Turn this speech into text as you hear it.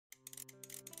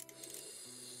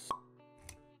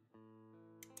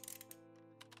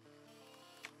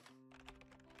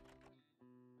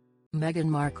Meghan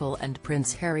Markle and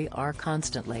Prince Harry are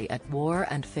constantly at war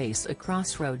and face a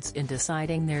crossroads in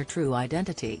deciding their true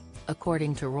identity,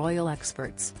 according to royal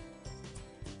experts.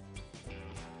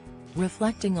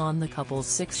 Reflecting on the couple's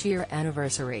 6-year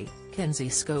anniversary, Kinsey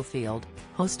Schofield,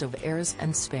 host of Heirs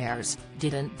and Spares,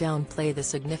 didn't downplay the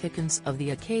significance of the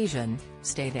occasion,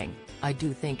 stating, "I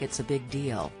do think it's a big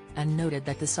deal," and noted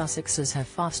that the Sussexes have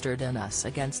fostered an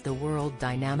us-against-the-world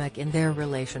dynamic in their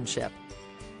relationship.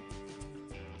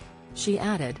 She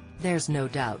added, "There's no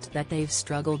doubt that they've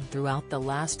struggled throughout the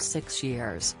last 6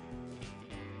 years.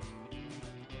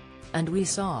 And we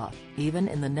saw, even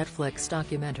in the Netflix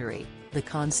documentary, the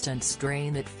constant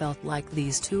strain it felt like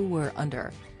these two were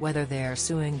under, whether they're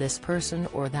suing this person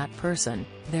or that person.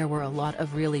 There were a lot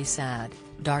of really sad,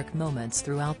 dark moments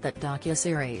throughout that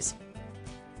docuseries."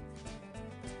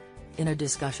 In a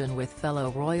discussion with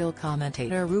fellow royal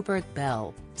commentator Rupert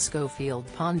Bell, Schofield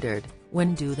pondered,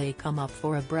 "When do they come up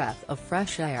for a breath of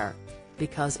fresh air?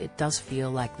 Because it does feel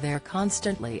like they're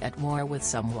constantly at war with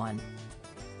someone."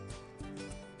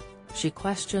 She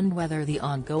questioned whether the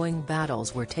ongoing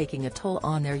battles were taking a toll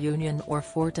on their union or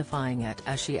fortifying it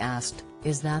as she asked,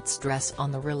 "Is that stress on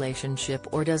the relationship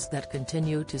or does that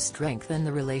continue to strengthen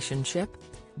the relationship?"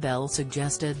 Bell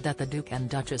suggested that the Duke and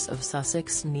Duchess of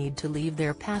Sussex need to leave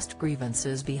their past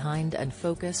grievances behind and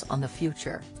focus on the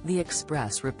future, The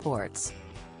Express reports.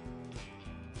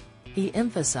 He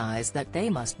emphasized that they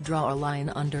must draw a line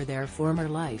under their former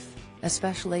life,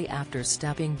 especially after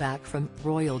stepping back from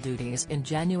royal duties in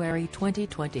January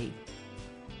 2020.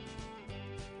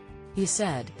 He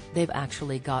said, "They've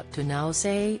actually got to now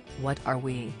say, what are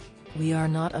we? We are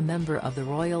not a member of the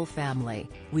royal family,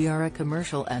 we are a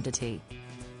commercial entity.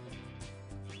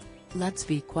 Let's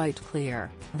be quite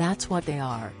clear, that's what they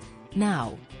are.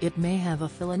 Now, it may have a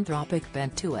philanthropic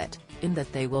bent to it, in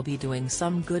that they will be doing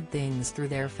some good things through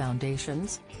their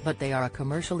foundations, but they are a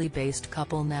commercially based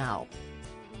couple now."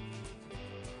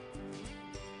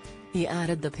 He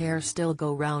added the pair still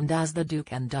go round as the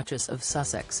Duke and Duchess of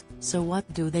Sussex, so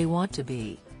what do they want to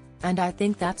be? And I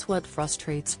think that's what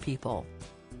frustrates people.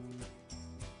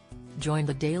 Join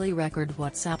the Daily Record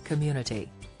WhatsApp community.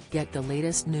 Get the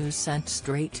latest news sent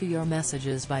straight to your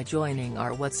messages by joining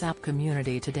our WhatsApp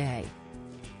community today.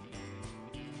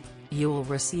 You'll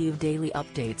receive daily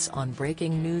updates on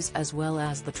breaking news as well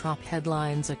as the top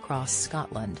headlines across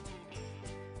Scotland.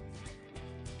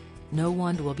 No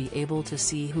one will be able to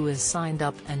see who is signed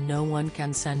up and no one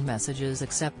can send messages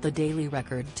except the Daily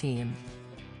Record team.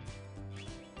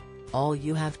 All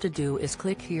you have to do is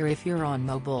click here if you're on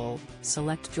mobile,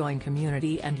 select Join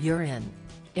Community and you're in.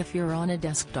 If you're on a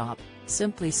desktop,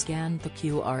 simply scan the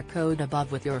QR code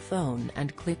above with your phone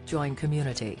and click Join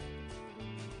Community.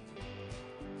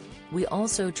 We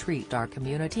also treat our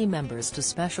community members to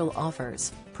special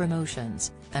offers,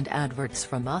 promotions, and adverts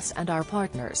from us and our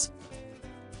partners.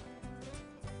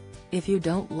 If you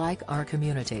don't like our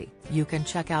community, you can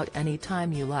check out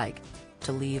anytime you like.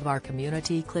 To leave our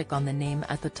community, click on the name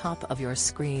at the top of your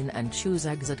screen and choose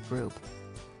Exit Group.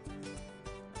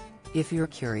 If you're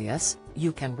curious,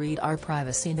 you can read our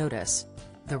privacy notice.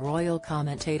 The royal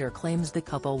commentator claims the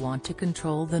couple want to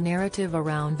control the narrative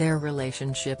around their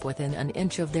relationship within an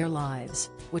inch of their lives,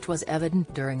 which was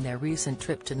evident during their recent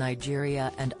trip to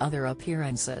Nigeria and other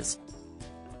appearances.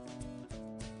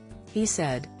 He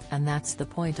said, "And that's the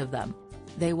point of them.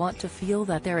 They want to feel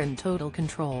that they're in total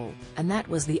control, and that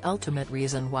was the ultimate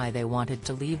reason why they wanted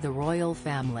to leave the royal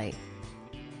family.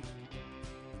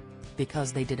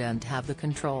 Because they didn't have the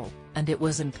control, and it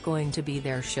wasn't going to be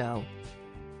their show."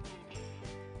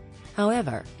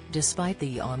 However, despite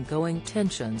the ongoing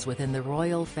tensions within the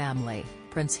royal family,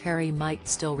 Prince Harry might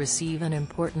still receive an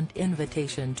important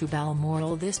invitation to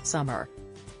Balmoral this summer.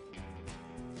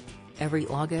 Every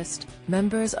August,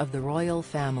 members of the royal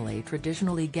family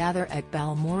traditionally gather at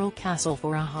Balmoral Castle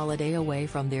for a holiday away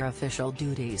from their official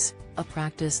duties, a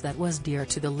practice that was dear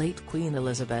to the late Queen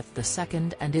Elizabeth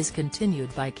II and is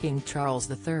continued by King Charles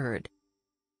III.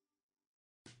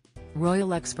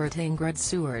 Royal expert Ingrid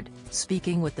Seward,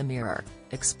 speaking with The Mirror,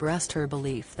 expressed her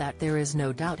belief that there is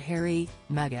no doubt Harry,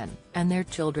 Meghan, and their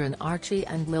children Archie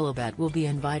and Lilibet will be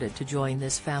invited to join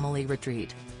this family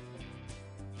retreat.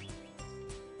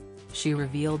 She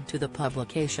revealed to the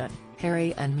publication,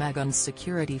 Harry and Meghan's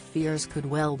security fears could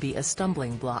well be a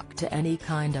stumbling block to any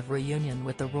kind of reunion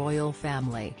with the royal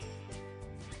family.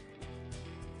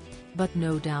 But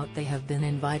no doubt they have been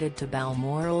invited to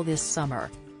Balmoral this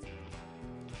summer,